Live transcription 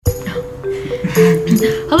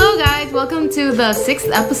Hello guys, welcome to the 6th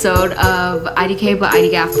episode of IDK but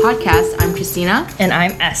IDGAF podcast. I'm Christina. And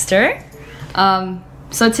I'm Esther.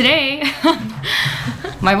 So today,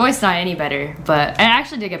 my voice not any better, but it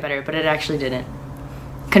actually did get better, but it actually didn't.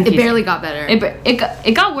 Confusing. It barely got better.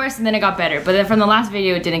 It got worse and then it got better, but then from the last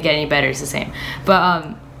video it didn't get any better. It's the same.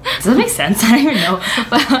 But does that make sense? I don't even know.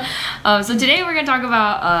 But so today we're gonna talk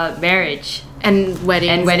about marriage and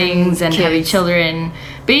weddings and having children.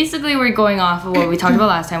 Basically, we're going off of what we talked about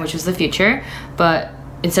last time, which was the future. But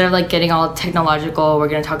instead of like getting all technological, we're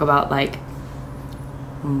gonna talk about like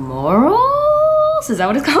morals. Is that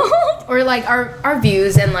what it's called? Or like our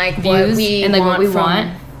views and like views what we and like want what we from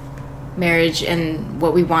want marriage and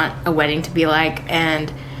what we want a wedding to be like.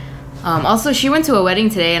 And also, she went to a wedding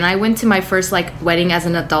today, and I went to my first like wedding as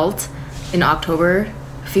an adult in October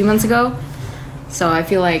a few months ago. So I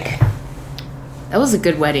feel like that was a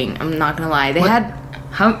good wedding. I'm not gonna lie.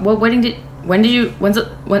 When it was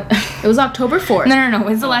October 4th. No.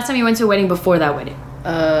 When's the last time you went to a wedding before that wedding?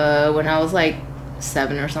 When I was like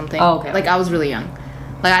 7 or something. Oh, okay. Like I was really young.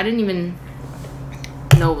 Like I didn't even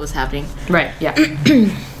know what was happening. Right, yeah.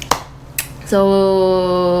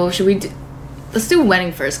 So let's do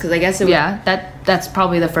wedding first, because I guess that's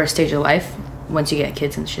probably the first stage of life once you get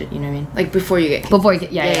kids and shit, you know what I mean? Like before you get kids. Before you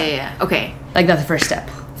get yeah. Okay. Like that's the first step.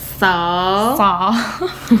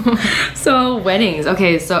 So weddings.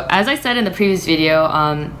 Okay, so as I said in the previous video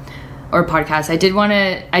or podcast, I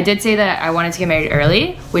did say that I wanted to get married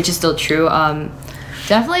early, which is still true. I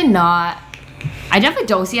definitely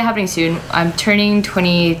don't see it happening soon. I'm turning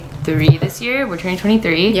 23 this year. We're turning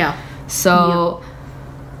 23. Yeah. So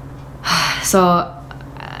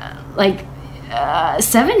like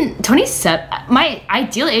 27. My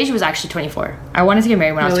ideal age was actually 24. I wanted to get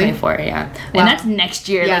married when I was 24. Yeah. Wow. And that's next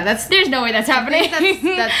year. Yeah, like, there's no way that's happening.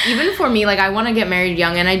 That's even for me. Like I want to get married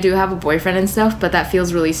young, and I do have a boyfriend and stuff, but that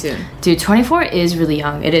feels really soon. Dude, 24 is really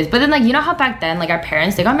young. It is. But then like you know how back then like our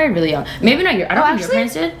parents, they got married really young. Maybe not your. I don't think your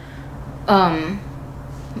parents did.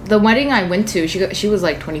 The wedding I went to, she was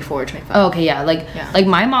like 24 or 25. Oh, okay, yeah. Like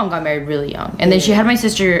my mom got married really young. And then she had my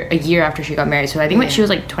sister a year after she got married. So I think when she was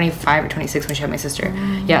like 25 or 26 when she had my sister.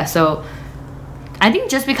 Yeah, so I think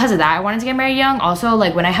just because of that, I wanted to get married young. Also,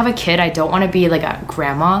 like when I have a kid, I don't want to be like a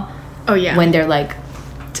grandma. Oh, yeah. When they're like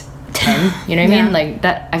 10, you know what I mean? Like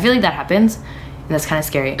that, I feel like that happens. And that's kind of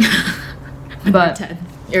scary. But 10.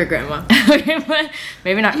 You're a grandma.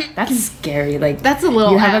 Maybe not. That's scary. Like that's a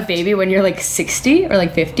little. You have a baby when you're like 60 or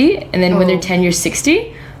like 50, and then when they're 10, you're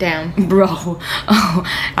 60. Damn, bro. Oh,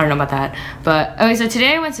 I don't know about that. But okay, so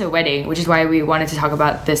today I went to a wedding, which is why we wanted to talk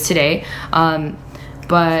about this today.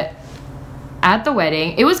 But at the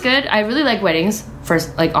wedding, it was good. I really like weddings.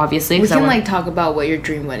 First, like obviously, we can like talk about what your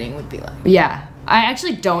dream wedding would be like. Yeah. I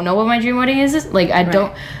actually don't know what my dream wedding is. Like I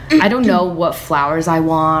don't know what flowers I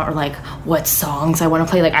want or like what songs I want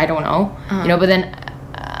to play. Like I don't know, you know. But then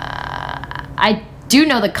I do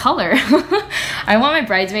know the color. I want my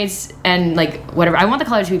bridesmaids and like whatever. I want the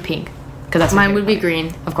color to be pink because that's mine would be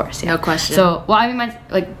green, of course. Yeah. No question. So well, I mean,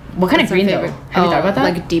 what kind of green though? Have you thought about that?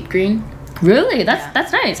 Like a deep green. Really?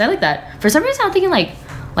 That's nice. I like that. For some reason, I'm thinking like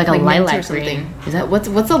a lilac green. Is that what's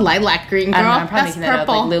a lilac green, girl? I don't know, I'm probably making that up,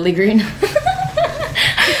 like lily green.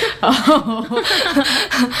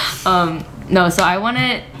 No, so I want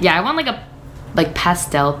like a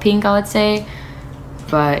pastel pink, I would say.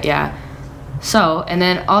 But yeah. So, and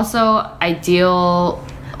then also ideal,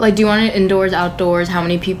 like, do you want it indoors, outdoors, how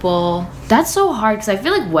many people? That's so hard because I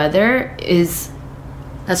feel like weather is.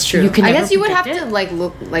 That's true. I guess you would have to like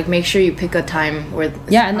look, like make sure you pick a time where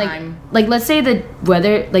and like let's say the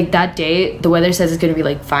weather, like that day the weather says it's gonna be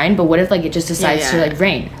like fine, but what if like it just decides to like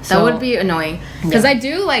rain? So, that would be annoying because I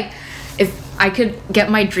do like, if I could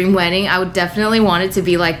get my dream wedding, I would definitely want it to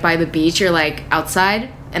be like by the beach or like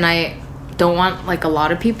outside, and I don't want like a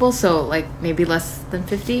lot of people, so like maybe less than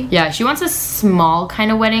 50. Yeah, she wants a small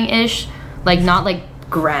kind of wedding-ish, like not like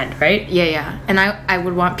grand, right? Yeah, and I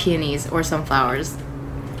would want peonies or sunflowers.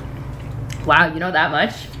 Wow, you know that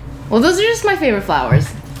much? Well, those are just my favorite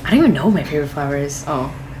flowers. I don't even know my favorite flowers.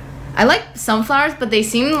 Oh. I like sunflowers, but they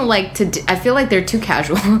seem like I feel like they're too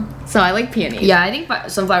casual. So I like peonies. Yeah, I think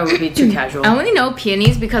sunflower would be too casual. I only know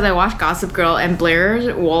peonies because I watched Gossip Girl, and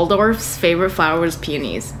Blair Waldorf's favorite flower was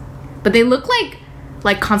peonies. But they look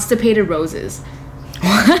like constipated roses.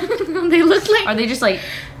 What? They look like... Are they just like...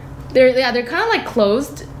 They're kind of like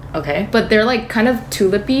closed. Okay. But they're like kind of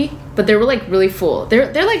tulipy, but they're like really full.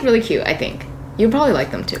 They're like really cute, I think. You'd probably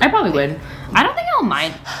like them too. I probably would. I don't think I'll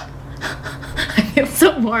mind. I feel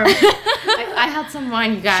so warm. I had some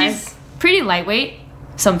wine, you guys. She's pretty lightweight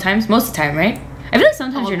sometimes, most of the time, right? I feel like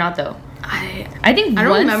sometimes you're not though. I think I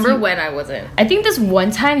don't once remember when I wasn't. I think this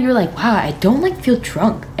one time you were like, wow, I don't like feel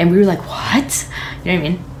drunk, and we were like, what? You know what I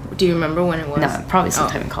mean? Do you remember when it was? No, probably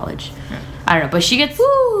sometime in college. I don't know, but she gets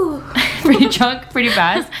pretty drunk pretty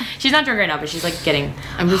fast. She's not drunk right now, but she's like getting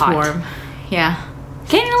I'm just hot. warm. Yeah.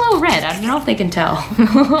 Getting a little red. I don't know if they can tell.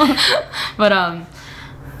 But okay,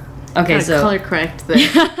 Gotta so color correct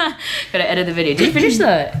this. gotta edit the video. Did you finish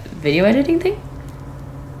the video editing thing?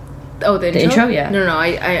 Oh, the intro? intro? Yeah. No,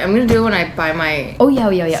 I'm gonna do it when I buy my. Oh yeah.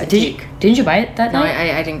 Didn't you buy it that No, night?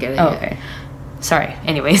 I didn't get it. Oh, yet. okay. Sorry.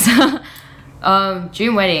 Anyways,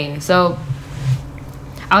 dream wedding. So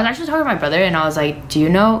I was actually talking to my brother, and I was like, "Do you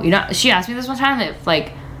know?" She asked me this one time if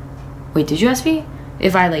like, wait, did you ask me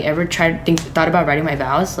if I like ever thought about writing my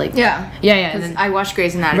vows? Like, Yeah. yeah. And 'Cause then, I watched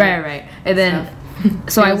Grey's Anatomy. right. And then,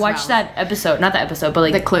 so I Famous watched vows. that episode, not the episode, but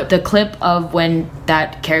like The clip. of when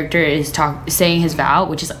that character is saying his vow,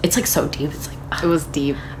 which is it's like so deep. It's like. It was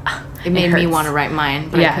deep. It made me hurts. want to write mine,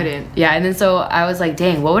 but I couldn't. Yeah, and then so I was like,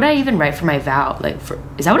 dang, what would I even write for my vow? Like,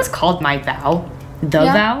 is that what it's called? My vow? The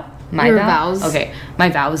Yeah. vow? My Your vow? vows. Okay, my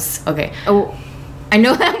vows. Okay. Oh, I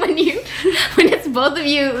know that when it's both of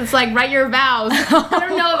you, it's like write your vows. I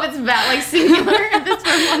don't know if it's like singular, if it's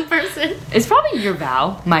for one person. It's probably your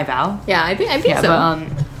vow. My vow. Yeah, I think Yeah, so.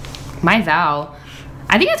 but my vow,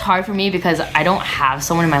 I think it's hard for me because I don't have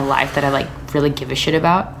someone in my life that I like really give a shit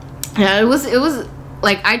about. Yeah, it was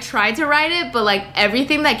like I tried to write it, but like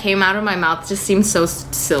everything that came out of my mouth just seemed so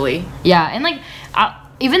silly. Yeah, and like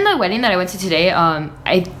even the wedding that I went to today,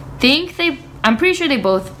 I think I'm pretty sure they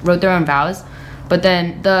both wrote their own vows, but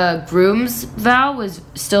then the groom's vow was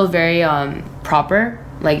still very proper,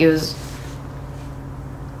 like it was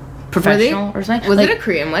professional or something. Was like, it a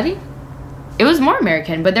Korean wedding? It was more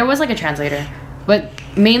American, but there was like a translator, but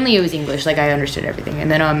mainly it was English. Like I understood everything, and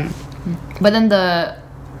then but then the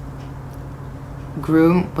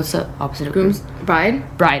groom, what's the opposite of Groom's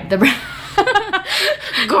bride? bride, the bride.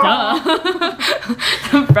 Girl.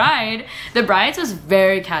 The brides was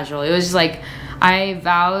very casual. It was just like I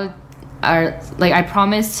vowed, or like I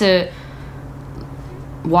promised to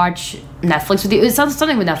watch Netflix with you. It was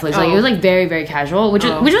something with Netflix. Like it was like very, very casual, which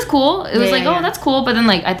was cool. It was like, oh, that's cool. But then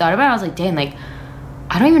like I thought about it, I was like, dang, like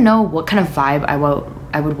I don't even know what kind of vibe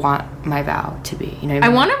I would want my vow to be. You know what I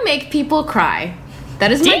mean? I want to make people cry.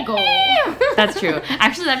 That is my goal. That's true.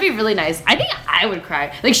 Actually, that'd be really nice. I think I would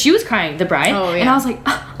cry. Like she was crying, the bride, Oh, yeah. and I was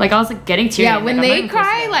like I was like getting teary. Yeah, Like, when I'm not they even close to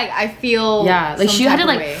cry, them. like I feel. Yeah, like some she had type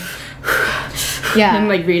to of like, way. Yeah. and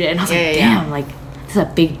like read it, and I was like, Yeah. damn, like this is a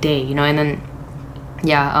big day, you know. And then,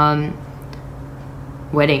 yeah,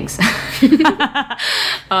 weddings.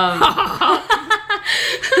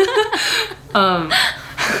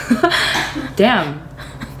 Damn.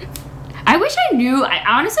 I wish I knew.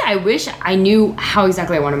 Honestly, I wish I knew how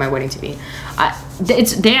exactly I wanted my wedding to be.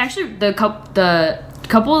 The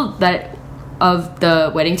couple that of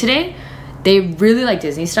the wedding today, they really like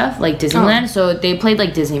Disney stuff, like Disneyland. So they played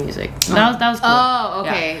like Disney music. That was cool. Oh,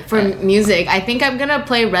 okay. Yeah. For music, I think I'm gonna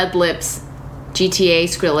play Red Lips, GTA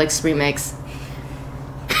Skrillex remix.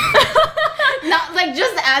 Not like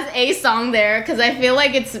just as a song there, because I feel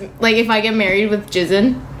like it's like if I get married with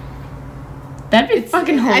Jizzin. That'd be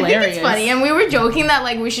fucking hilarious. I think it's funny, and we were joking that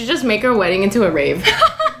like we should just make our wedding into a rave.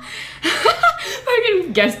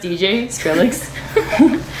 Fucking guest DJ Skrillex.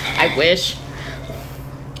 I wish.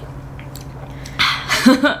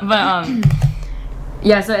 But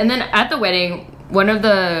yeah. So and then at the wedding, one of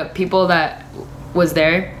the people that was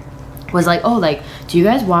there was like, "Oh, like, do you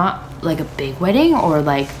guys want like a big wedding or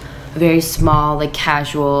like a very small, like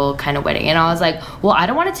casual kind of wedding?" And I was like, "Well, I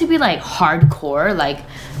don't want it to be like hardcore, like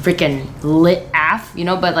freaking lit af, you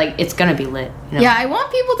know, but like it's gonna be lit." You know? Yeah, I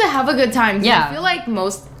want people to have a good time. 'Cause Yeah. I feel like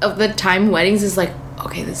most of the time weddings is like,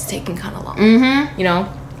 okay, this is taking kind of long. Mm-hmm. You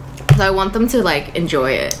know, so I want them to like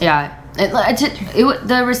enjoy it. Yeah.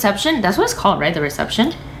 The reception. That's what it's called, right? The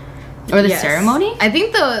reception or the Yes. ceremony. I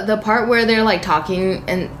think the part where they're like talking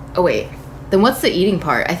and oh wait, then what's the eating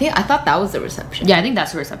part? I thought that was the reception. Yeah, I think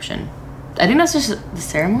that's the reception. I think that's just the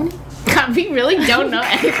ceremony. God, we really don't know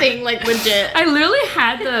anything like legit. I literally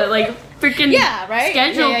had the like freaking Yeah, right?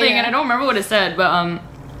 schedule Yeah, thing, yeah. and I don't remember what it said, but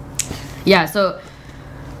yeah. So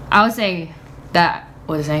I was saying that.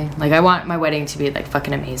 What was I saying? Like I want my wedding to be like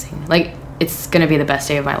fucking amazing. Like it's gonna be the best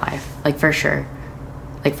day of my life. Like for sure.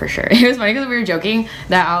 Like for sure. It was funny because we were joking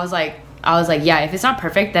that I was like, yeah, if it's not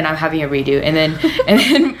perfect, then I'm having a redo. And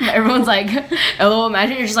then everyone's like, LOL,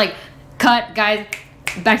 imagine you're just like, cut, guys,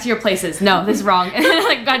 back to your places. No, this is wrong. And then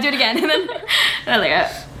like, gotta do it again. And then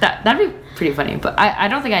like, that'd be pretty funny. But I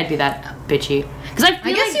don't think I'd be that bitchy. Because I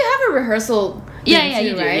I guess you have a rehearsal. yeah, thing yeah, too,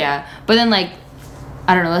 you do, right? yeah. But then like,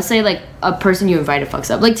 I don't know, let's say like a person you invited fucks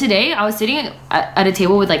up. Like today, I was sitting at a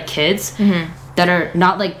table with like kids that are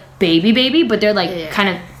not like baby, but they're like kind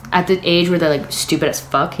of at the age where they're like stupid as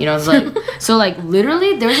fuck, you know? It's like so like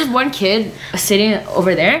literally there was this one kid sitting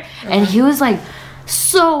over there and he was like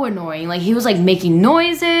so annoying. Like he was like making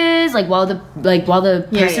noises like while the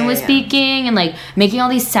person was speaking and like making all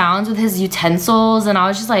these sounds with his utensils, and I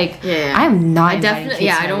was just like I am not inviting kids to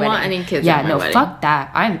my I don't want wedding. any kids at my wedding. Fuck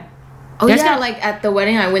that. Like at the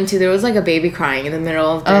wedding I went to, there was like a baby crying in the middle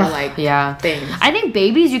of their things. I think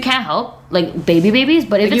babies you can't help, like babies,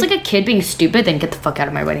 but if it's like a kid being stupid, then get the fuck out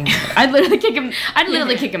of my wedding. I'd literally kick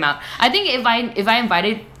him out. I think if I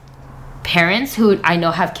invited parents who I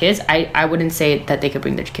know have kids, I wouldn't say that they could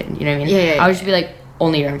bring their kid, you know what I mean? I would just be like,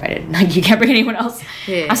 only you're invited, like you can't bring anyone else.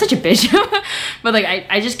 I'm such a bitch. But like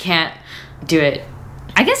I just can't do it.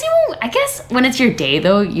 I guess when it's your day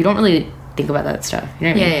though, you don't really think about that stuff, you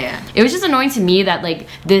know what I mean? It was just annoying to me that like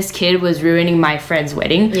this kid was ruining my friend's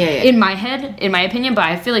wedding in my head, in my opinion, but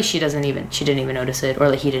I feel like she didn't even notice it, or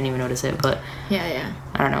like he didn't even notice it, but I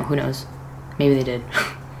don't know, who knows, maybe they did.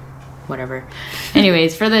 Whatever.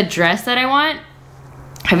 Anyways, for the dress that I want,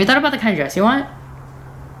 have you thought about the kind of dress you want?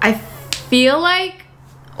 I feel like,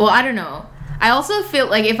 well, I don't know. I also feel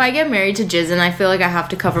like if I get married to Jizen, I feel like I have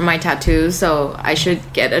to cover my tattoos, so I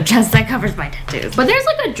should get a dress that covers my tattoos. But there's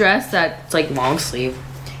like a dress that's like long sleeve.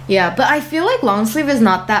 Yeah, but I feel like long sleeve is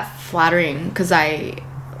not that flattering because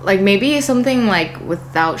maybe something like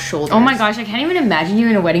without shoulders. Oh my gosh, I can't even imagine you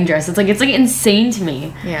in a wedding dress. It's like insane to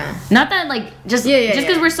me. Yeah. Not that like just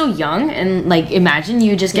because we're so young and like imagine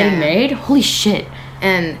you just getting married. Holy shit.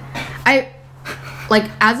 And I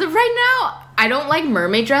like as of right now, I don't like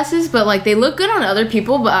mermaid dresses, but like they look good on other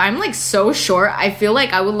people, but I'm like so short. I feel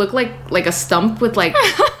like I would look like a stump with like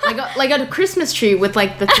like a Christmas tree with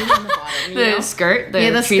like the thing on the bottom. The skirt,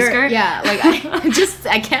 the tree skirt. Yeah, like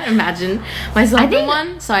I can't imagine myself in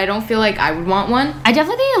one, so I don't feel like I would want one. I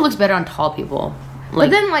definitely think it looks better on tall people. But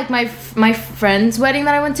then, like, my friend's wedding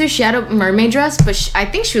that I went to, she had a mermaid dress, but I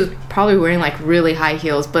think she was probably wearing, like, really high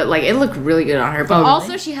heels, but, like, it looked really good on her. But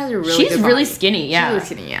also, she has a really good body. She's really skinny, yeah. She's really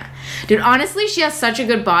skinny, yeah. Dude, honestly, she has such a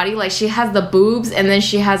good body. Like, she has the boobs, and then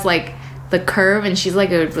she has, like, the curve, and she's,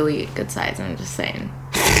 like, a really good size. I'm just saying.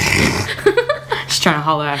 She's trying to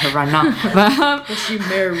holler at her right now. But, she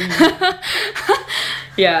married.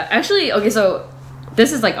 Yeah, actually, okay, so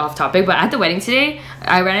this is like off topic, but at the wedding today,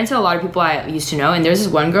 I ran into a lot of people I used to know, and there's this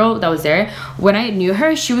one girl that was there. When I knew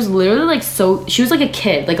her, she was literally like she was like a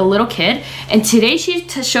kid, like a little kid, and today she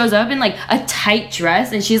shows up in like a tight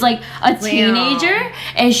dress, and she's like a teenager,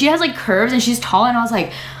 and she has like curves, and she's tall, and I was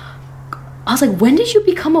like, when did you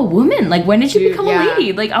become a woman? Like, when did you become a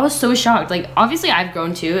lady? Like, I was so shocked. Like, obviously I've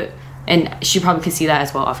grown too, and she probably could see that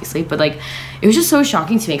as well, obviously, but like, it was just so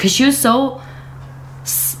shocking to me, because she was so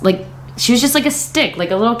like, she was just like a stick,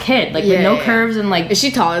 like a little kid, like with no curves, and like... Is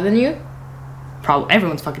she taller than you? Probably.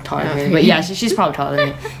 Everyone's fucking taller than me. But yeah, she's probably taller than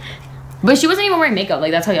me. But she wasn't even wearing makeup.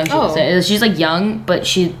 Like, that's how young she was. She's like young, but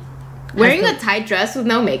she... Wearing a tight dress with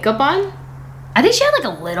no makeup on? I think she had like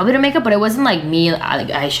a little bit of makeup, but it wasn't like me, like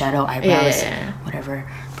eyeshadow, eyebrows, whatever.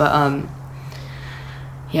 But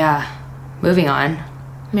yeah. Moving on.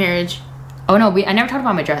 Marriage. Oh no, I never talked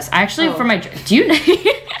about my dress. I actually, for my dress... Do you know...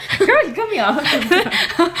 Girl, you cut me off.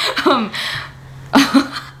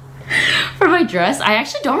 For my dress, I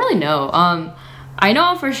actually don't really know. I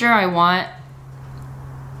know for sure I want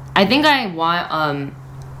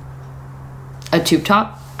a tube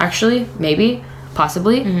top, actually, maybe,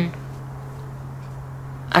 possibly.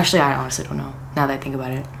 Actually, I honestly don't know, now that I think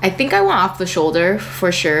about it. I think I want off the shoulder,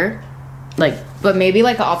 for sure. Like, but maybe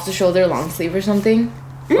like an off the shoulder long sleeve or something.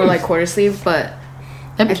 Or like quarter sleeve, but...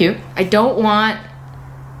 That'd be cute. I don't want...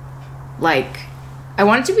 Like, I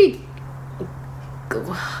want it to be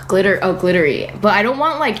glittery, but I don't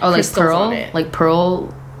want like crystals like pearl, on it. Like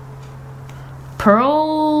pearl.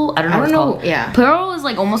 I don't know. Yeah, pearl is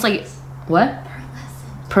like almost like what?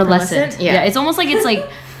 Pearlescent. Yeah, it's almost like it's like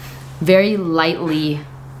very lightly.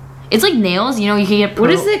 It's like nails, you know. You can get pearl.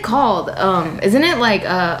 What is it called? Isn't it like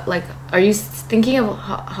Are you thinking of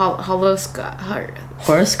horoscope?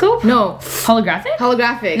 No. Holographic?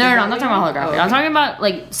 Holographic. No, I'm not talking about holographic. I'm talking about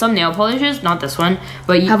like some nail polishes, not this one,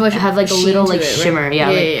 but you have like a little like shimmer. Right?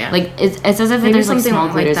 Yeah. Like it's as if there's like small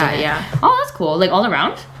glitters in it. Yeah. Oh, that's cool. Like all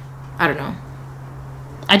around? I don't know.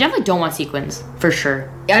 I definitely don't want sequins, for sure.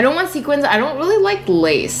 I don't want sequins. I don't really like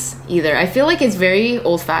lace either. I feel like it's very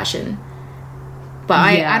old fashioned. But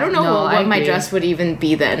I don't know what my dress would even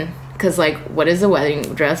be then. Because, like, what is a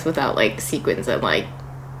wedding dress without, like, sequins and, like...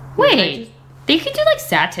 Wait, they could do, like,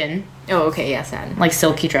 satin. Oh, okay, yeah, satin. Like,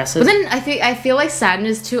 silky dresses. But then I feel like satin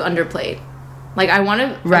is too underplayed. Like I want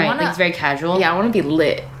to. Right, like it's very casual. Yeah, I want to be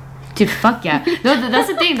lit. Dude, fuck yeah. No, that's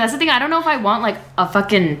the thing. That's the thing. I don't know if I want like a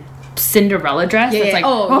fucking Cinderella dress that's like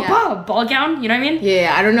ball gown. You know what I mean?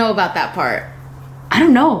 Yeah, I don't know about that part. I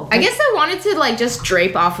don't know. I guess I wanted to like just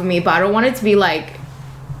drape off of me, but I don't want it to be like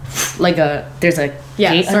there's a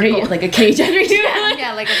cage under you, like a cage under you.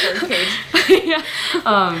 Yeah, like a bird cage. Yeah.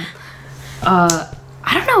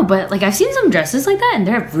 I don't know, but like I've seen some dresses like that, and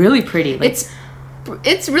they're really pretty. Like,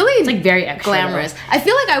 it's really like very extra glamorous. I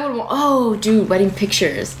feel like I would want. Oh, dude, wedding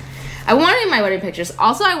pictures. I want it in my wedding pictures.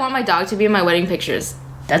 Also, I want my dog to be in my wedding pictures.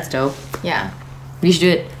 That's dope. Yeah, we should do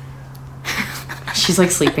it. She's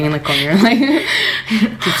like sleeping in the corner, like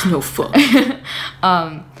gives no fuck.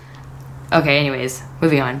 Okay. Anyways,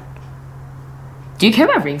 moving on. Do you care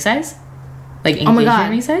about ring size? Like oh my God,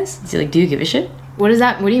 ring size? Do you give a shit? What is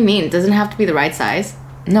that? What do you mean? Doesn't it have to be the right size?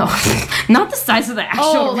 No, not the size of the actual.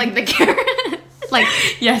 Oh, ring. like the carrot. Like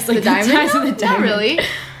yes, like the diamond. Size of the diamond. Not really.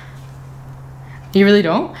 You really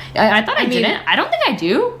don't? I thought I didn't. I don't think I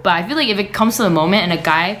do, but I feel like if it comes to the moment and a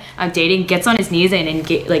guy I'm dating gets on his knees and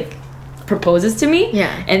proposes to me,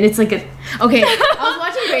 yeah, and it's like okay. I was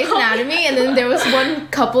watching Grey's Anatomy, and then there was one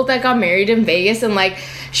couple that got married in Vegas, and like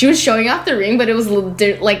she was showing off the ring, but it was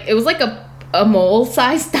like a mole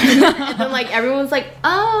sized diamond, and then like everyone's like,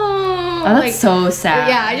 oh, that's like, so sad.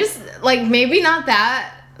 Yeah, I just like maybe not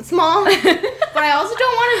that small, but I also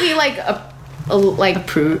don't want to be like a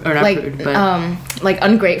prude or not like prude, but like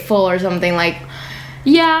ungrateful or something like.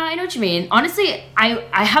 Yeah, I know what you mean. Honestly,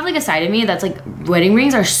 I have like a side of me that's like wedding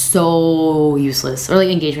rings are so useless, or like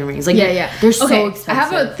engagement rings. Like they're so expensive. I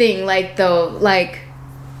have a thing like though, like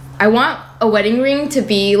I want a wedding ring to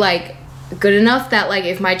be like good enough that like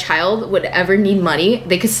if my child would ever need money,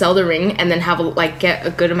 they could sell the ring and then have get a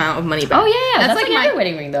good amount of money back. Oh yeah, that's like my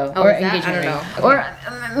wedding ring though, or engagement ring. Okay. Or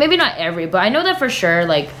maybe not every, but I know that for sure.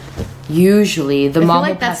 Like usually the mom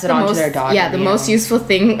will pass it on to their daughter. Yeah, the most useful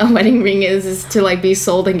thing a wedding ring is to like be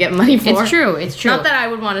sold and get money for. It's true. Not that I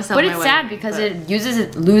would want to sell, but it's sad because it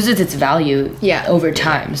loses its value. Over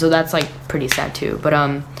time. So that's like pretty sad too.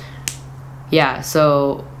 But yeah.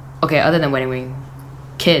 So okay, other than wedding ring.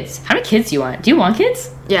 Kids. How many kids do you want? Do you want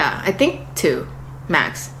kids? Yeah, I think 2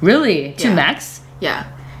 max. Really? 2 max?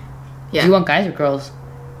 Yeah. Do you want guys or girls?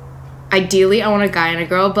 Ideally, I want a guy and a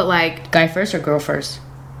girl, but like guy first or girl first?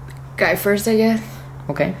 Guy first, I guess.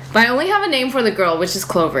 Okay. But I only have a name for the girl, which is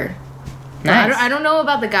Clover. Nice. I don't know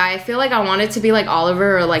about the guy. I feel like I want it to be like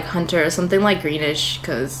Oliver or like Hunter or something like greenish,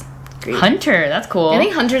 because Hunter, that's cool. I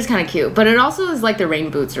think Hunter's kind of cute, but it also is like the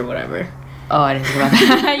rain boots or whatever. Oh, I didn't think about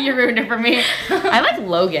that. You ruined it for me. I like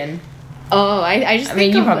Logan. Oh, I just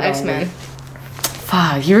think of X-Men.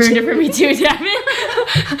 Fuck, you ruined it for me too, damn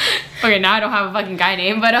it. Okay, now I don't have a fucking guy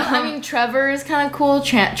name, but I mean, Trevor is kind of cool.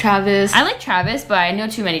 Travis. I like Travis, but I know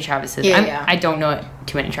too many Travises. I don't know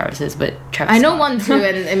too many Travises, but Travis. I know one too,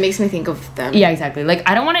 and it makes me think of them. Yeah, exactly. Like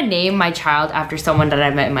I don't want to name my child after someone that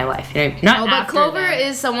I've met in my life. You know, not but Clover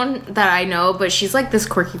is someone that I know, but she's like this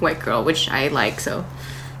quirky white girl, which I like. So.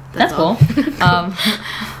 That's cool.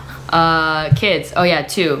 Kids. Oh yeah,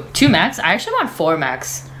 2 max. I actually want 4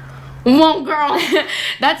 max. One girl.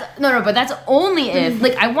 That's but that's only if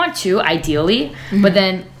like I want 2 ideally, but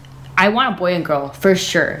then I want a boy and girl for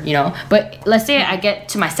sure, you know. But let's say I get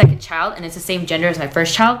to my second child and it's the same gender as my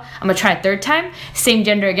first child, I'm gonna try a 3rd time, same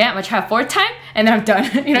gender again, I'm gonna try a 4th time, and then I'm done.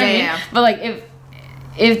 You know what I mean? Yeah. But like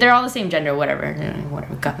if they're all the same gender, whatever,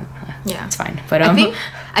 yeah, it's fine. But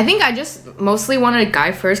I think I just mostly wanted a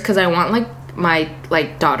guy first because I want like my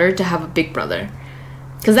daughter to have a big brother,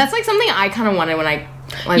 because that's like something I kind of wanted when I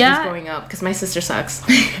was growing up, because my sister sucks.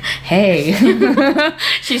 Hey,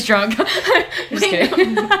 she's drunk. I'm just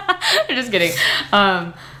kidding. I'm just kidding.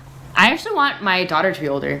 I actually want my daughter to be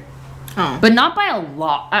older, but not by a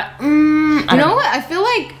lot. You know what? I feel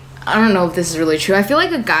like. I don't know if this is really true. I feel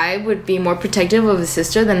like a guy would be more protective of his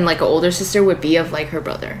sister than like an older sister would be of like her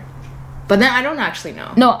brother. But then I don't actually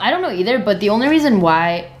know. No, I don't know either. But the only reason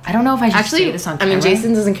why I don't know if I should say this on camera. I mean,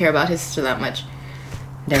 Jason doesn't care about his sister that much.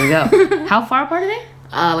 There we go. How far apart are they?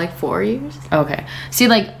 Like 4 years. Okay. See,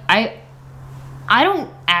 like I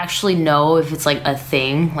don't actually know if it's like a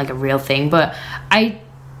thing, like a real thing, but I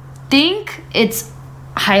think it's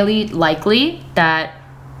highly likely that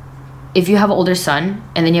if you have an older son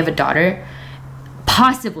and then you have a daughter,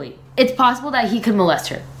 it's possible that he could molest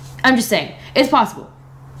her. I'm just saying, it's possible.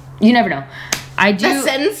 You never know. I do. That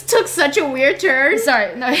sentence took such a weird turn.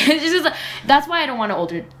 Sorry, no, it's just that's why I don't want an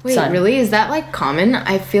older son. Wait, really? Is that like common?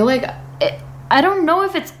 I feel like I don't know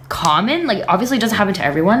if it's common. Like obviously it doesn't happen to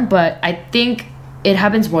everyone, but I think it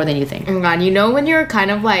happens more than you think. Oh my god, you know when you're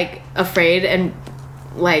kind of like afraid and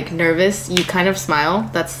like nervous, you kind of smile.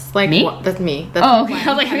 That's like Me? That's me. That's Oh, okay. why I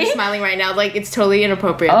was like, I'm me? smiling right now. Like it's totally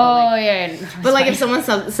inappropriate. Oh yeah. But like if someone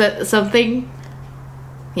said something,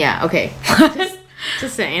 yeah, okay.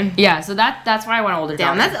 Just saying. Yeah, so that's why I want an older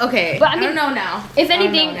Damn, daughter. that's okay. But I mean, don't know now. If I don't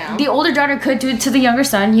anything, know now. the older daughter could do it to the younger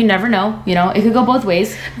son. You never know. You know, it could go both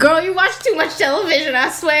ways. Girl, you watch too much television. I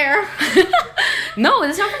swear. No,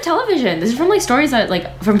 this is not from television. This is from like stories that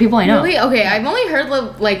like from people I know. Really? Okay, I've only heard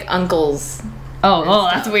like uncles. Oh,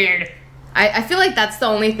 that's weird. I feel like that's the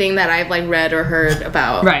only thing that I've like read or heard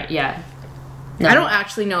about. Right? Yeah. No. I don't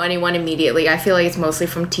actually know anyone immediately. I feel like it's mostly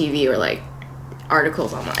from TV or like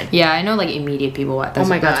articles online. Yeah, I know like immediate people. That's, oh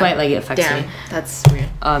my god, that's why like it affects Damn, me. that's weird.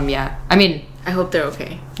 Yeah. I mean, I hope they're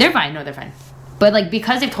okay. they're fine. No, they're fine. But like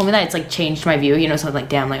because they've told me that, it's like changed my view. You know, so I'm like,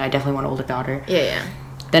 damn, like I definitely want an older daughter. Yeah.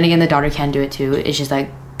 Then again, the daughter can do it too. It's just like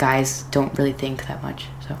guys don't really think that much.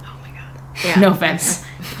 So. Oh my god. Yeah. No offense.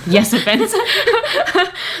 Yes, offense.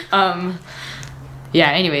 Yeah.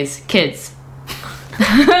 Anyways, kids.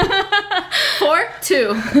 4,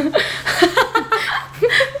 2.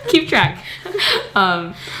 Keep track.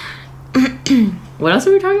 What else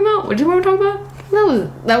were we talking about? What did we want to talk about?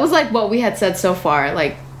 That was like what we had said so far,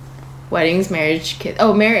 like weddings, marriage, kids.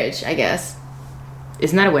 Oh, marriage, I guess.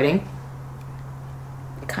 Isn't that a wedding?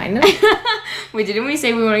 Kind of. Wait, didn't we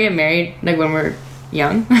say we want to get married like when we're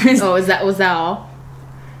young? Oh, was that all?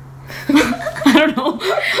 I don't know.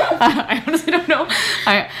 I honestly don't know.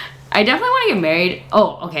 I definitely want to get married.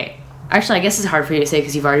 Oh, okay. Actually, I guess it's hard for you to say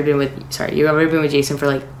because you've already been with Jason for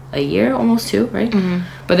like a year, almost 2, right? Mm-hmm.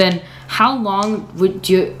 But then, how long would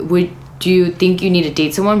you think you need to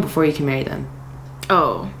date someone before you can marry them?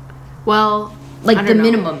 Oh, well, Like I the don't know.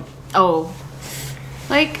 minimum. Oh,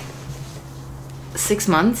 like 6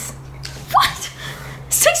 months. What?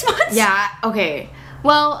 6 months? Yeah. Okay.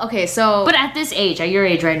 Well, okay. So. But at this age, at your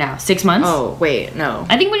age right now, 6 months? Oh wait, no.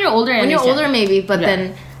 I think when you're older, When you're older, maybe, but Yeah.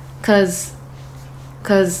 then, cause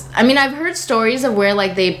I mean, I've heard stories of where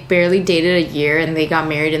like they barely dated a year and they got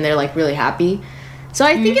married and they're like really happy. So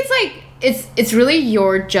I think it's like it's really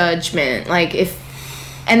your judgment, like if.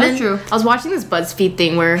 And That's then true. I was watching this BuzzFeed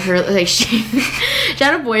thing where her like she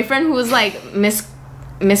had a boyfriend who was like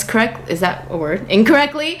miscorrect, is that a word?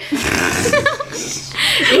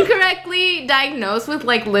 Incorrectly diagnosed with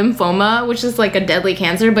like lymphoma, which is like a deadly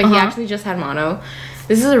cancer, but he actually just had mono.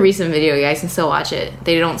 This is a recent video, you guys can still watch it.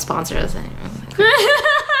 They don't sponsor us anymore.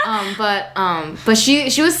 But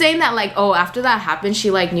she was saying that like, oh, after that happened,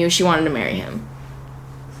 she like knew she wanted to marry him.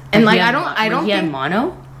 And like I don't He had think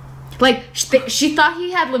mono. like she thought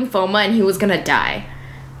he had lymphoma and he was gonna die.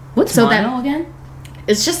 What's So mono again?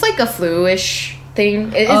 It's just like a flu-ish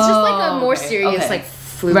thing. It's just like a more okay, serious okay. like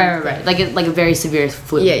flu. Right. Like a very severe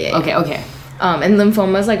flu. Yeah. Okay. And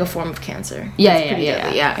lymphoma is like a form of cancer. Yeah, It's yeah, pretty yeah,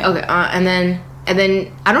 deadly, yeah. Okay. And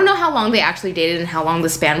then I don't know how long they actually dated and how long the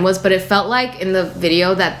span was, but it felt like in the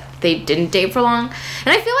video that they didn't date for long. And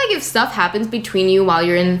I feel like if stuff happens between you while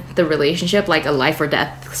you're in the relationship, like a life or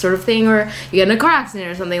death sort of thing, or you get in a car accident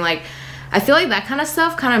or something, like I feel like that kind of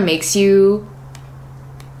stuff kind of makes you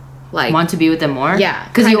like Want to be with them more? yeah,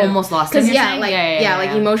 Because you kind of. almost lost them. Because you're saying? yeah,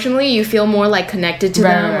 like emotionally you feel more like connected to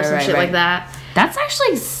them or some shit like that. That's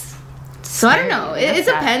actually. So I don't know. It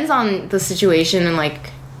depends on the situation and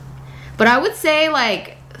like, but I would say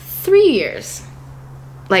like 3 years.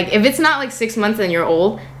 Like if it's not like 6 months and you're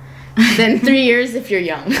old, then 3 years if you're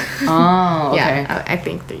young. Oh, okay. Yeah, I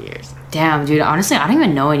think 3 years. Damn, dude. Honestly, I don't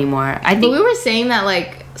even know anymore. I But think we were saying that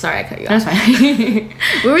like, sorry, I cut you off. that's fine.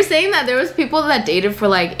 We were saying that there was people that dated for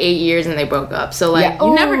like 8 years and they broke up. So like,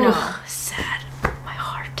 you never know. Sad. My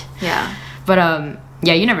heart. Yeah. But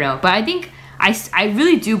yeah, you never know. But I think I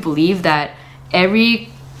really do believe that every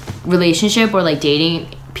relationship or like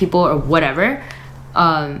dating people or whatever,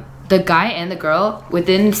 the guy and the girl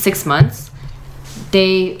within 6 months,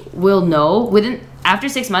 they will know after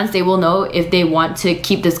 6 months they will know if they want to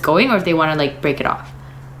keep this going or if they want to like break it off.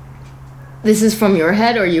 This is from your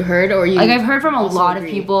head or you heard or you Like I've heard from a also lot agree?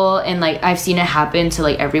 of people and like I've seen it happen to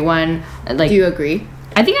like everyone. Like Do you agree?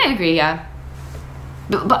 I think I agree, yeah.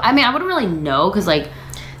 But I mean I wouldn't really know because like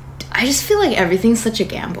I just feel like everything's such a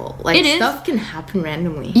gamble. Like It is. stuff can happen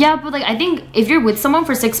randomly. yeah, but like I think if you're with someone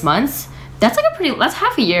for 6 months, that's like that's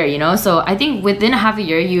half a year, you know? So I think within a half a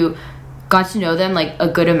year you got to know them like a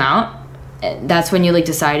good amount. And that's when you like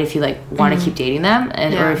decide if you like want to keep dating them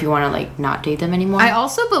and or Yeah. if you want to like not date them anymore. I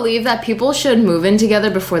also believe that people should move in together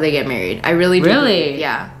before they get married. I really do. Really? believe,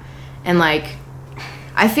 yeah. And like,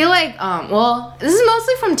 I feel like, well, this is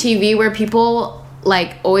mostly from TV where people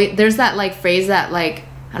like always, there's that like phrase that like,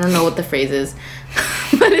 I don't know what the phrase is,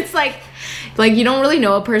 but it's like you don't really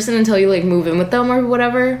know a person until you like move in with them or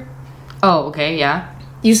whatever. Oh, okay, yeah.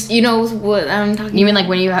 You know what I'm talking You mean like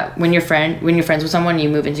when you're friends with someone, you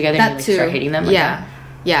move in together and you like, start hating them? Like yeah. that?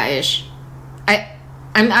 Yeah, ish.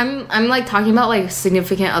 I'm like talking about like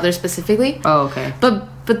significant others specifically. Oh, okay.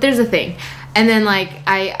 But there's a thing. And then like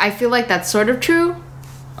I feel like that's sort of true.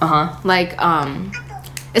 Uh-huh. Like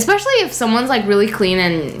especially if someone's like really clean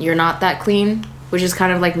and you're not that clean, which is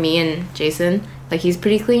kind of like me and Jason. Like he's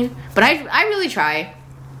pretty clean, but I really try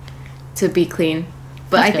to be clean.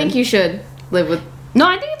 But That's I think good. you should live with. No,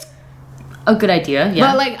 I think it's a good idea. Yeah.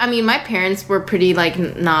 But like I mean, my parents were pretty like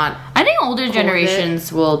not. I think older with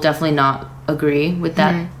generations will definitely not agree with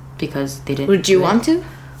that Mm-hmm. because they didn't. Would you do it. want to?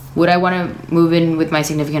 Would I want to move in with my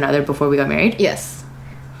significant other before we got married? Yes.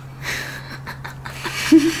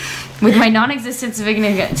 With my non-existent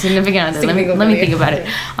significant other. Let me Significant think about it.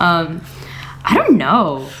 I don't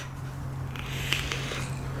know.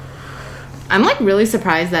 I'm like really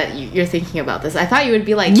surprised that you're thinking about this. I thought you would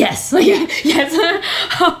be like Yes. Yes.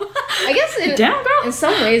 I guess Damn, girl. in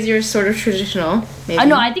some ways you're sort of traditional. Maybe.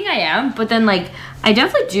 No, I think I am, but then like I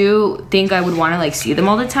definitely do think I would want to like see them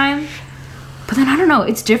all the time. But then I don't know.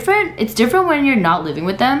 It's different. It's different when you're not living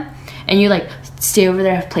with them and you like stay over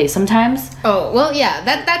their place sometimes Oh well, yeah,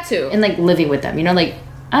 that too. and like living with them. You know, like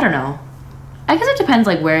I don't know. I guess it depends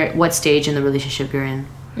like what stage in the relationship you're in.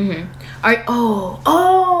 Mm-hmm.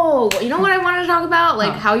 You know what I wanted to talk about?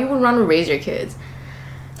 Like how you would want to raise your kids.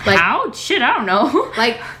 Like How? Shit, I don't know.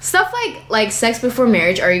 like stuff like sex before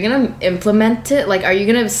marriage. Are you gonna implement it? Like, are you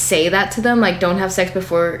gonna say that to them? Like, don't have sex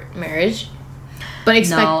before marriage. But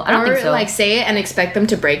expect No, I don't think so. like say it and expect them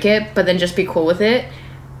to break it, but then just be cool with it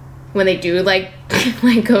when they do like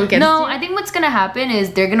like go against No, you. I think what's gonna happen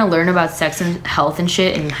is they're gonna learn about sex and health and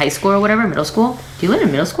shit in high school or whatever, middle school. Do you learn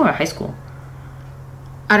in middle school or high school?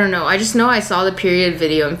 I don't know. I just know I saw the period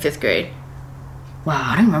video in 5th grade. Wow,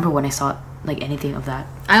 I don't remember when I saw like anything of that.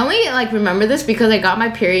 I only like remember this because I got my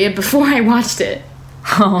period before I watched it.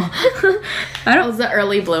 Oh, I I don't. was the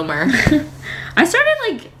early bloomer. I started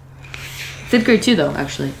like 5th grade too, though.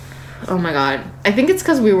 Actually, Oh my god. I think it's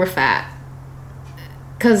because we were fat.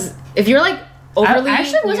 Because if you're like overly. I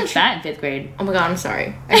actually wasn't nutri- fat in 5th grade. Oh my god, I'm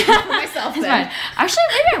sorry. I speak for myself It's then. fine. Actually,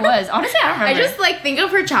 maybe I was. Honestly, I don't I remember. just like think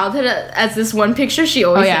of her childhood as this one picture she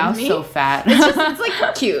always Oh yeah, I sends was me. so fat. It's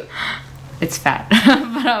like cute. It's fat.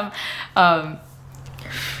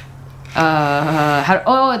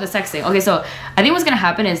 But the sex thing. Okay, so I think what's gonna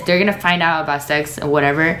happen is they're gonna find out about sex and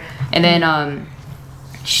whatever, and then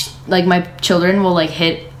like my children will like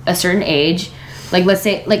hit a certain age. Like let's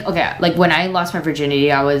say like okay, like when I lost my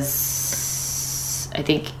virginity, I was I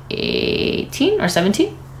think 18 or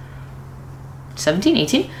 17,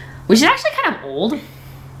 18, which is actually kind of old.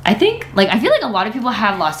 I think like I feel like a lot of people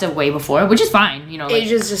have lost it way before, which is fine. You know, like,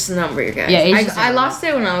 Age is just a number, you guys. Yeah, age is just a I number. lost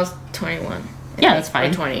it when I was 21. Yeah, that's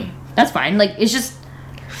fine. Or 20. That's fine. Like it's just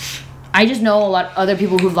I just know a lot of other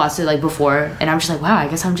people who've lost it like before, and I'm just like, wow, I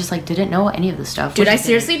guess I'm just like didn't know any of this stuff. Dude, which I is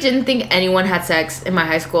seriously didn't think anyone had sex in my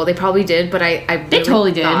high school. They probably did, but I They really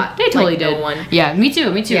totally did. thought, They totally like, did. No one. Yeah, me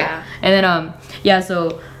too. Yeah. And then yeah,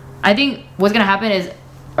 so I think what's gonna happen is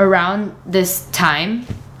around this time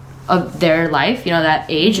of their life, you know, that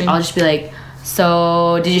age, Mm-hmm. I'll just be like,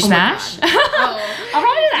 so did you smash? I'll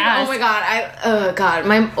probably just ask. Oh my god,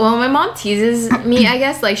 my mom teases me, I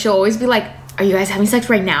guess. Like she'll always be like, "Are you guys having sex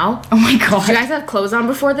right now? Oh my god. Did you guys have clothes on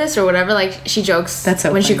before this or whatever?" Like she jokes That's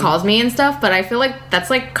so when she funny. calls me and stuff, but I feel like that's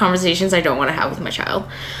like conversations I don't want to have with my child.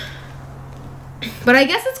 But I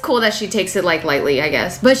guess it's cool that she takes it like lightly, I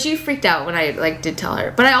guess. But she freaked out when I like did tell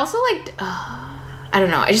her. But I also like I don't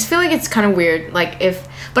know. I just feel like it's kind of weird like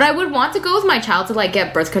but I would want to go with my child to like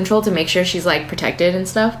get birth control to make sure she's like protected and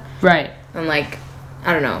stuff. Right. And like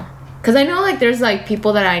I don't know, because I know like there's like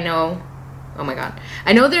people that I know. Oh my god,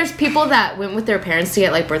 I know there's people that went with their parents to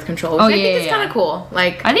get like birth control. Which I think it's kind of cool.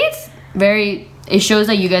 Like I think it shows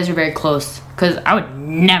that you guys are very close, because I would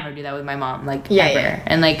never do that with my mom, like Yeah, ever. yeah.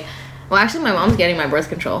 And like well, actually, my mom's getting my birth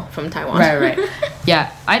control from Taiwan. right.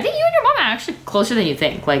 Yeah, I think you and your mom are actually closer than you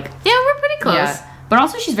think. Like Yeah, we're pretty close. yeah. But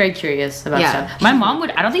also she's very curious about Yeah. stuff. My mom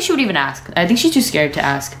I don't think she would even ask. I think she's too scared to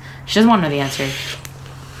ask. She doesn't want to know the answer.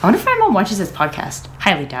 I wonder if my mom watches this podcast.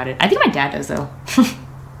 Highly doubt it. I think my dad does though.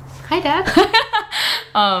 Hi, Dad.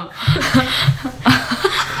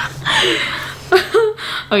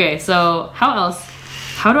 Okay, so how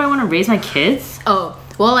do I want to raise my kids? Oh,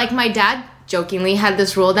 well, like my dad jokingly had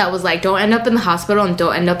this rule that was like, don't end up in the hospital and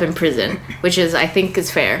don't end up in prison, which is I think is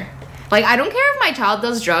fair. Like I don't care if my child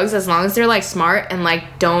does drugs as long as they're like smart and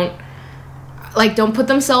like don't put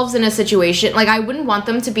themselves in a situation like I wouldn't want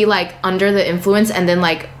them to be like under the influence and then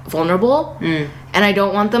like vulnerable. And I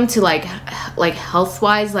don't want them to like health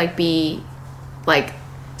wise like be like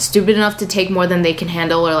stupid enough to take more than they can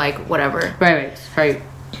handle or like whatever. Right.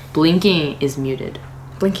 Blinking is muted.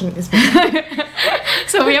 Blinking is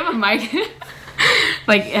So we have a mic.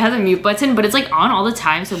 Like, it has a mute button, but it's like on all the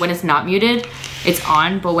time. So when it's not muted, it's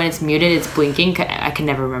on, but when it's muted, it's blinking. I can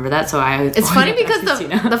never remember that, so It's funny because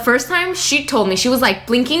the first time she told me, she was like,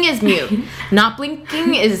 blinking is mute. Not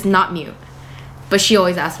blinking is not mute. But she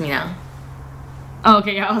always asks me now. Oh,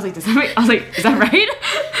 okay, yeah. I was like, is that right?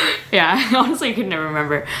 Yeah, honestly, I could never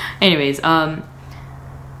remember. Anyways, what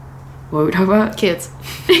were we talking about? Kids.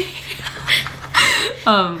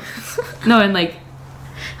 No, and like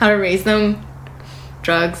how to raise them.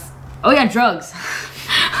 Drugs. Oh yeah, drugs.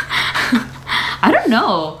 I don't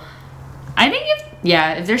know. I think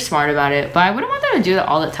if they're smart about it, but I wouldn't want them to do that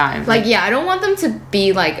all the time. Like yeah, I don't want them to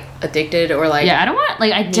be like addicted or like. Yeah,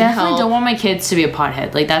 I definitely don't want my kids to be a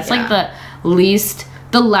pothead. Like that's like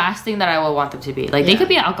the last thing that I would want them to be. Like they could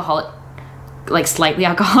be an alcoholic, like slightly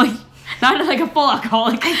alcoholic, not like a full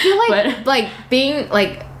alcoholic. I feel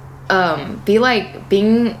like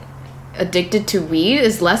being addicted to weed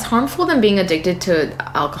is less harmful than being addicted to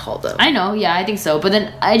alcohol though. I know, yeah, I think so. But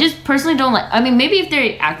then I just personally don't like, I mean, maybe if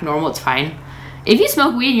they act normal, it's fine. If you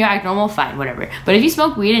smoke weed and you act normal, fine, whatever. But if you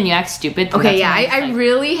smoke weed and you act stupid, okay, yeah, I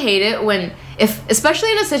really hate it when,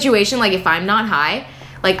 especially in a situation like if I'm not high,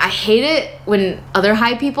 like I hate it when other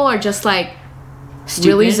high people are just like stupid.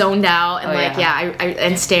 Really zoned out and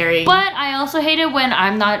and staring. But I also hate it when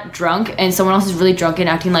I'm not drunk and someone else is really drunk and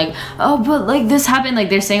acting like, oh, but like this happened, like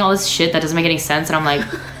they're saying all this shit that doesn't make any sense, and I'm like,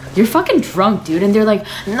 you're fucking drunk, dude. And they're like,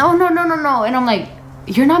 no, and I'm like,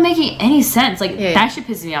 you're not making any sense. Like that shit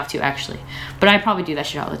pisses me off too, actually. But I probably do that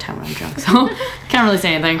shit all the time when I'm drunk, so can't really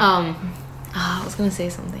say anything. I was gonna say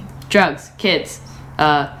something. Drugs, kids,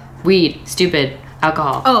 weed, stupid,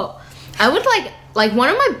 alcohol. Oh, I would like one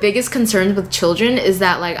of my biggest concerns with children is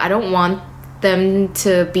that like I don't want them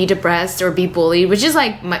to be depressed or be bullied, which is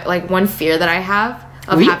like one fear that I have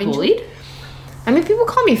of having bullied. I mean, people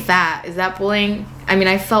call me fat. Is that bullying? I mean,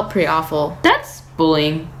 I felt pretty awful. That's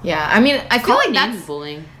bullying. Yeah, I mean, I feel like that's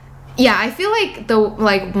bullying. Yeah, I feel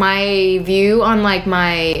like my view on like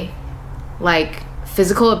my like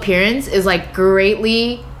physical appearance is like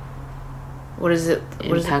greatly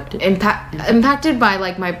impacted by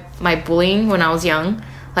like my bullying when I was young.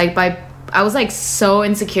 Like I was like so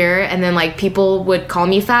insecure, and then like people would call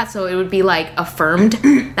me fat, so it would be like affirmed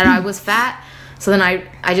that I was fat. So then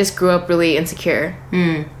I just grew up really insecure.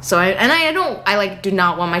 So I do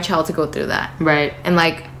not want my child to go through that. Right. And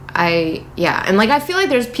like I feel like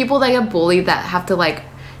there's people that get bullied that have to like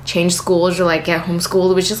change schools or like get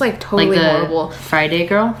homeschooled, which is like totally like the horrible. Friday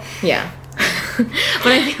girl. Yeah.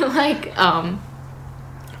 But I feel like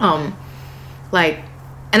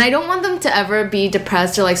and I don't want them to ever be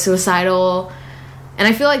depressed or like suicidal, and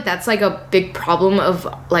I feel like that's like a big problem of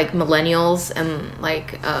like millennials and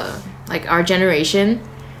like our generation,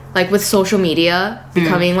 like with social media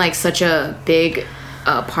becoming like such a big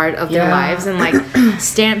part of their lives, and like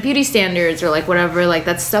beauty standards or like whatever, like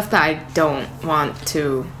that's stuff that I don't want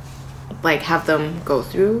to like have them go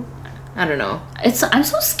through. I don't know. I'm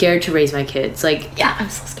so scared to raise my kids. Like, yeah, I'm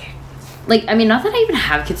so scared. Like, I mean, not that I even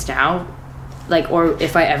have kids now, like, or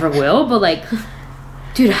if I ever will, but like,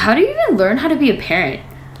 dude, how do you even learn how to be a parent?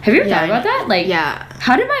 Have you ever thought about that? Like,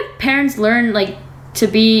 how did my parents learn like to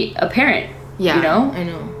be a parent? Yeah, you know.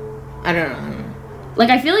 I don't know. Like,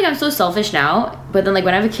 I feel like I'm so selfish now, but then like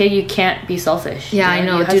when I have a kid, you can't be selfish. Yeah, you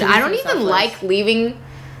know? I know, dude. I don't even like leaving.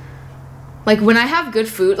 Like, when I have good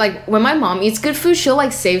food, like, when my mom eats good food, she'll,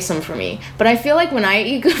 like, save some for me. But I feel like when I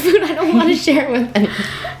eat good food, I don't want to share it with anyone.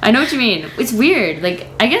 I know what you mean. It's weird. Like,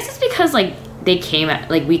 I guess it's because, like, we came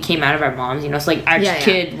out of our moms, you know? So, like, our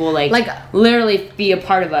kid will, like, literally be a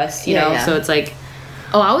part of us, you know? Yeah. So it's, like...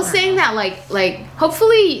 Oh, I was saying that, like,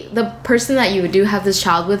 hopefully the person that you do have this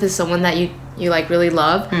child with is someone that you like, really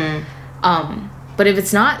love. But if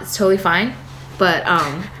it's not, it's totally fine. But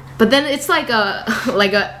then it's, like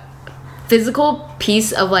a physical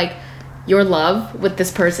piece of like your love with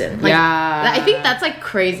this person. Like, I think that's like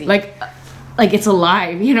crazy. Like it's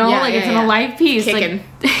alive, you know? It's an alive piece. Kicking.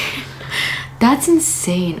 Like, that's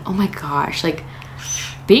insane. Oh my gosh. Like,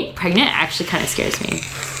 being pregnant actually kind of scares me.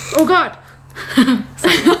 Oh god.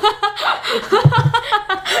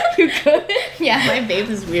 You good? Yeah, my babe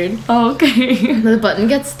is weird. Oh, okay. The button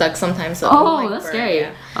gets stuck sometimes. So that's scary.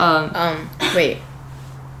 Yeah. Wait.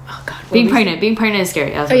 Oh god. Being pregnant is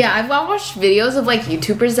scary. I've watched videos of like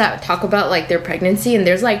YouTubers that talk about like their pregnancy, and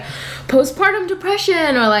there's like postpartum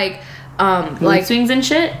depression or like mood swings and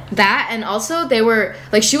shit. That, and also they were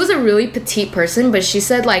like, she was a really petite person, but she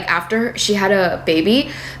said like after she had a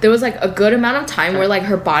baby, there was like a good amount of time where like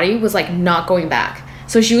her body was like not going back.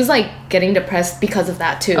 So she was like getting depressed because of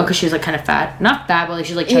that too. Oh, because she was like kind of fat. Not fat, but like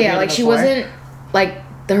she's like yeah, chubbier like than she before. wasn't like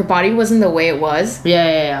her body wasn't the way it was.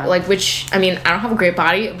 Yeah. Like, which I mean, I don't have a great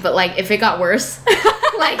body, but like if it got worse,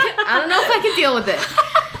 like I don't know if I could deal with it.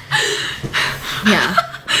 Yeah.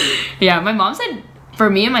 Yeah, my mom said for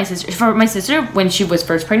me and my sister when she was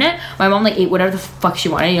first pregnant, my mom like ate whatever the fuck she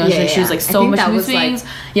wanted. You know, Yeah, she was yeah. like I so think much that mood was, like- swings.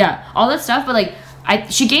 Yeah, all that stuff. But like,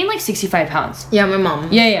 she gained like 65 pounds. Yeah, my mom.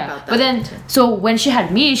 Yeah. felt that But then, too. so when she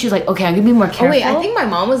had me, she was like, okay, I'm gonna be more careful. Oh wait, I think my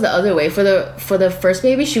mom was the other way for the first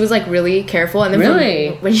baby. She was like really careful, and then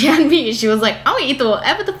Really? when she had me, she was like, "I'm gonna eat the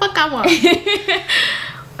whatever the fuck I want."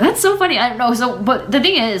 That's so funny. I don't know. So, but the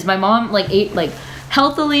thing is, my mom like ate like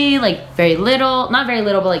healthily, like very little, not very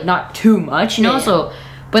little, but like not too much, you know. Yeah. So,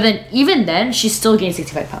 but then even then, she still gained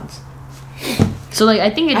 65 pounds. So like, I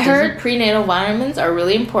think it I doesn't heard prenatal vitamins are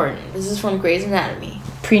really important. This is from Grey's Anatomy.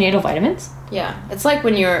 prenatal vitamins. Yeah, it's like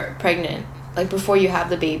when you're pregnant, like before you have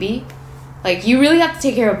the baby, like you really have to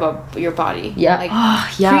take care of your body. Yeah. like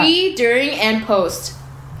Oh, yeah. pre, during, and post.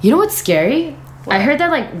 You know what's scary? What? I heard that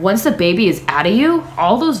like once the baby is out of you,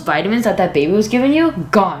 all those vitamins that baby was giving you,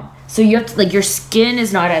 gone. So you have to like your skin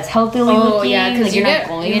is not as healthily looking. Like, you're not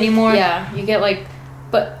glowing anymore. Yeah, you get like,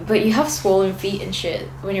 but you have swollen feet and shit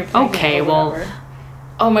when you're pregnant. Okay, or well- whatever.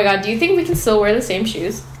 Oh my god, do you think we can still wear the same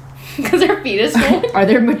shoes? Because our feet is swollen. Are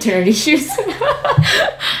there maternity shoes?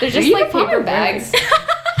 They're just You like can paper probably bags.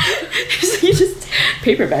 you just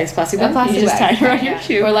paper bags, plastic A bags. plastic you just bag. tie it around Yeah. your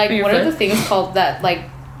shoe. Or like, your what are foot. the things called that like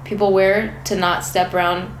people wear to not step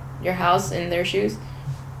around your house in their shoes?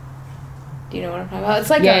 Do you know what I'm talking about? It's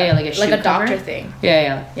like Yeah, like a like shoe a doctor cover? thing.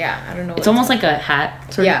 Yeah. Yeah, I don't know. It's what almost like a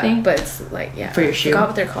hat sort of thing. but it's like For your I shoe. forgot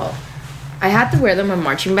what they're called. I had to wear them on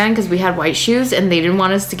marching band because we had white shoes and they didn't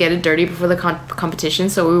want us to get it dirty before the competition,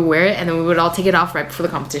 so we would wear it and then we would all take it off right before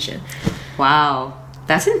the competition. Wow,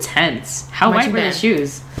 that's intense. How white Marching were the band.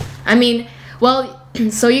 shoes? I mean, well,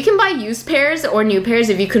 so you can buy used pairs or new pairs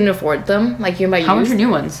if you couldn't afford them. Like you can buy How much used. are new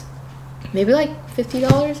ones? Maybe like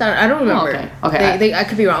 $50. I don't remember. Okay. I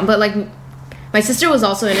could be wrong, but like my sister was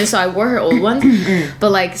also in it, so I wore her old ones.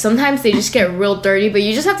 But like sometimes they just get real dirty, but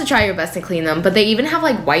you just have to try your best to clean them. But they even have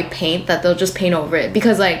like white paint that they'll just paint over it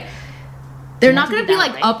because like they're not to gonna be be that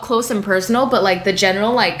like white? up close and personal, but like the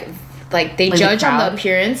general like they Like the judge on the crowd?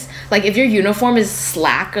 appearance. Like if your uniform is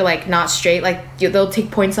slack or like not straight, like they'll take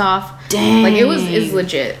points off. Dang. Like it's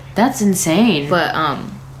legit. That's insane. But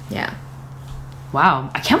yeah. Wow,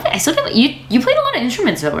 I can't. I still can't. You played a lot of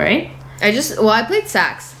instruments though, right? I played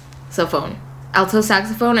saxophone, alto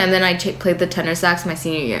saxophone, and then I played the tenor sax my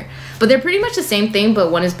senior year. But they're pretty much the same thing,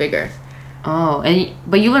 but one is bigger. Oh,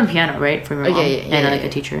 but you learned piano, right, from your Oh, mom yeah, and like yeah. a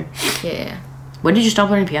teacher. Yeah. When did you stop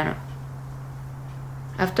learning piano?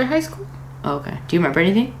 After high school? Oh, okay. Do you remember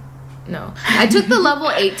anything? No. I took the level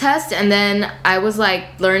 8 test, and then I was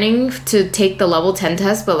like learning to take the level 10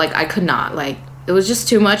 test, but like I could not. Like it was just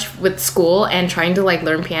too much with school and trying to like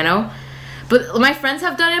learn piano. But my friends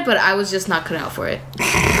have done it, but I was just not cut out for it.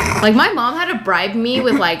 Like my mom had to bribe me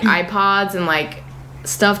with like iPods and like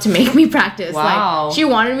stuff to make me practice. Wow. Like she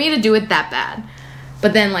wanted me to do it that bad.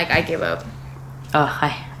 But then like I gave up. Oh, I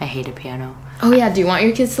hated piano. Oh yeah, do you want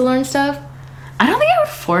your kids to learn stuff? I don't think I would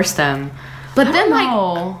force them. But I then don't like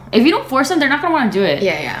know. If you don't force them, they're not gonna want to do it.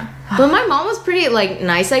 yeah. But my mom was pretty like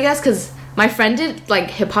nice, I guess, because my friend did like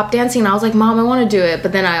hip hop dancing, and I was like, Mom, I want to do it.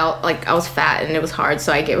 But then I was fat and it was hard,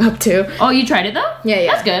 so I gave up too. Oh, you tried it though? Yeah.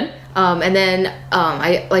 That's good. And then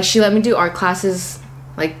I like she let me do art classes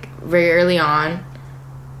like very early on.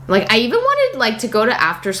 Like I even wanted like to go to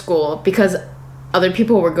after school because other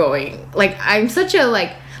people were going. Like I'm such a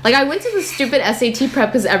like I went to the stupid SAT prep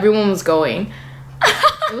because everyone was going.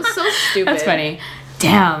 It was so stupid. That's funny.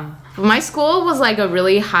 Damn. My school was like a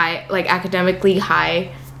really high, like academically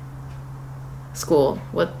high school.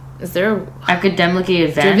 What is there? Academically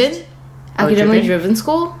advanced. Driven? Oh, Academically driven? driven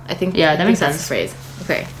school? I think. Yeah, that I makes think that's sense. the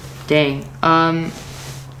phrase. Okay. Dang.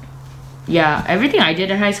 Yeah, everything I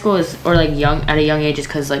did in high school is, or like at a young age, is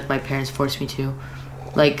because like my parents forced me to,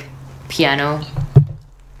 like piano.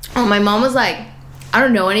 Oh, my mom was like, I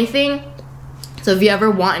don't know anything, so if you ever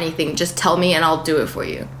want anything, just tell me and I'll do it for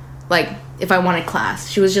you. Like if I wanted class,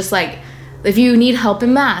 she was just like, if you need help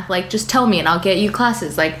in math, like just tell me and I'll get you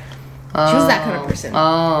classes. Like she was that kind of person.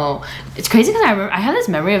 Oh, it's crazy because I have this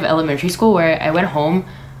memory of elementary school where I went home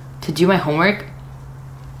to do my homework.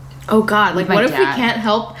 Oh God! Like, my what if we dad. can't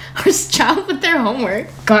help our child with their homework?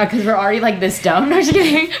 God, because we're already like this dumb. No, just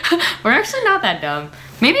kidding. We're actually not that dumb.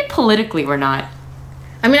 Maybe politically we're not.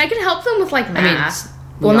 I mean, I can help them with like mean, math.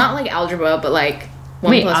 Well, yeah. not like algebra, but like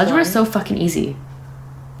one Wait, plus algebra one. is so fucking easy.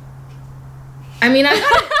 I mean, I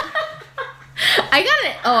got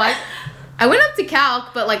it. I I went up to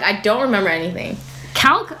calc, but like I don't remember anything.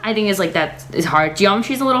 Calc, I think, is like that is hard.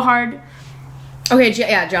 Geometry is a little hard. Okay,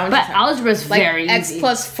 geometry. But algebra is like very x easy.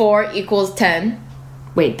 plus 4 equals 10.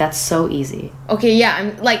 Wait, that's so easy. Okay,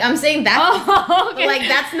 yeah, I'm saying that. Oh, okay. Like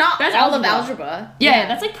that's not That's all algebra. of algebra. Yeah,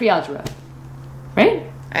 that's like pre-algebra, right?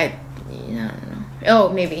 I don't know. Oh,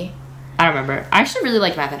 maybe. I don't remember. I actually really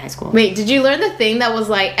liked math in high school. Wait, did you learn the thing that was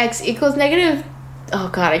like x equals negative? Oh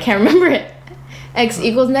god, I can't remember it. X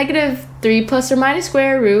equals negative 3 plus or minus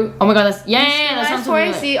square root. Oh my god, that's that sounds so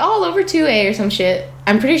minus 4ac all over 2a or some shit.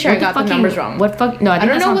 I'm pretty sure I got the numbers wrong. What fuck? No, I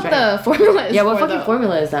don't know what right. the formula is. Yeah, what for, fucking though.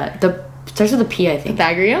 formula is that? The starts with a P, I think.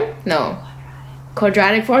 Pythagorean? No.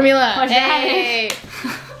 Quadratic formula. Quadratic. Hey.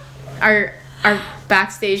 our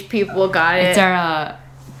backstage people got it. It's our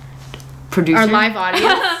producer. Our live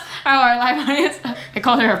audience. Our live audience. I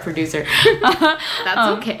call her our producer.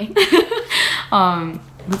 That's okay.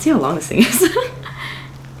 Let's see how long this thing is.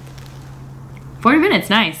 40 minutes,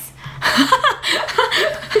 nice.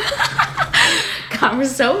 God, we're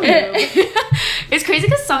so new. It's crazy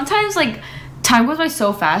because sometimes like time goes by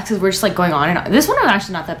so fast because we're just like going on and on. This one was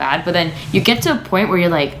actually not that bad, but then you get to a point where you're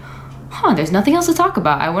like, there's nothing else to talk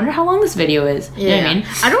about. I wonder how long this video is. You know what I mean?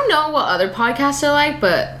 I don't know what other podcasts are like,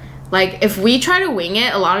 but like if we try to wing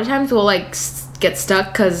it, a lot of times we'll like get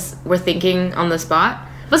stuck because we're thinking on the spot.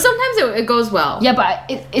 But sometimes it goes well. Yeah, but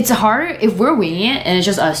it's harder if we're winging it and it's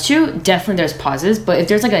just us two. Definitely there's pauses, but if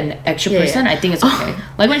there's like an extra person, I think it's okay.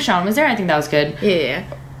 Like when Sean was there, I think that was good. Yeah.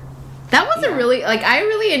 That was a really like I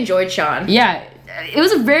really enjoyed Sean. Yeah, it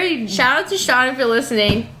was a very shout out to Sean if you're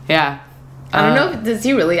listening. Yeah. I don't know. Does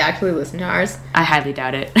he really actually listen to ours? I highly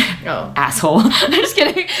doubt it. Oh. Asshole. I'm just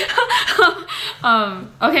kidding.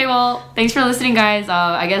 Okay, well, thanks for listening, guys.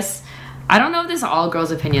 I guess, I don't know if this is all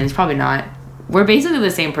girls' opinions. Probably not. We're basically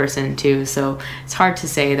the same person, too, so it's hard to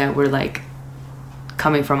say that we're, like,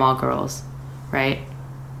 coming from all girls, right?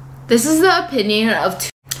 This is the opinion of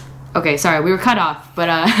Okay, sorry, we were cut off, but,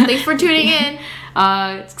 thanks for tuning in.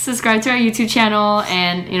 Subscribe to our YouTube channel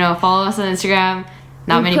and, follow us on Instagram.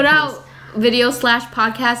 Not many put posts. out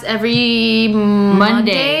video/podcast every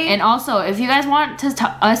Monday. And also, if you guys want to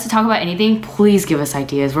us to talk about anything, please give us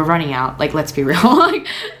ideas. We're running out. Like, let's be real. Like,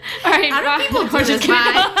 all right, how do people do We're this? just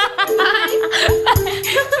kidding. Bye.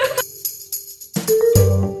 Bye.